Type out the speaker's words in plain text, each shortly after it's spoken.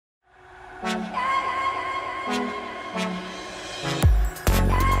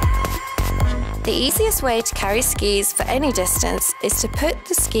The easiest way to carry skis for any distance is to put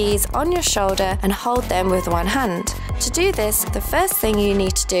the skis on your shoulder and hold them with one hand. To do this, the first thing you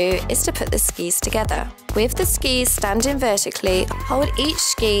need to do is to put the skis together. With the skis standing vertically, hold each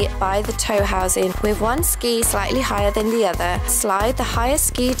ski by the toe housing with one ski slightly higher than the other. Slide the higher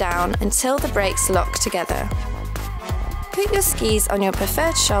ski down until the brakes lock together. Put your skis on your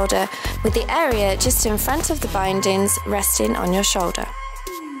preferred shoulder with the area just in front of the bindings resting on your shoulder.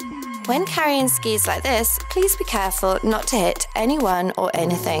 When carrying skis like this, please be careful not to hit anyone or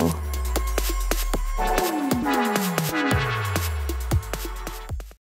anything.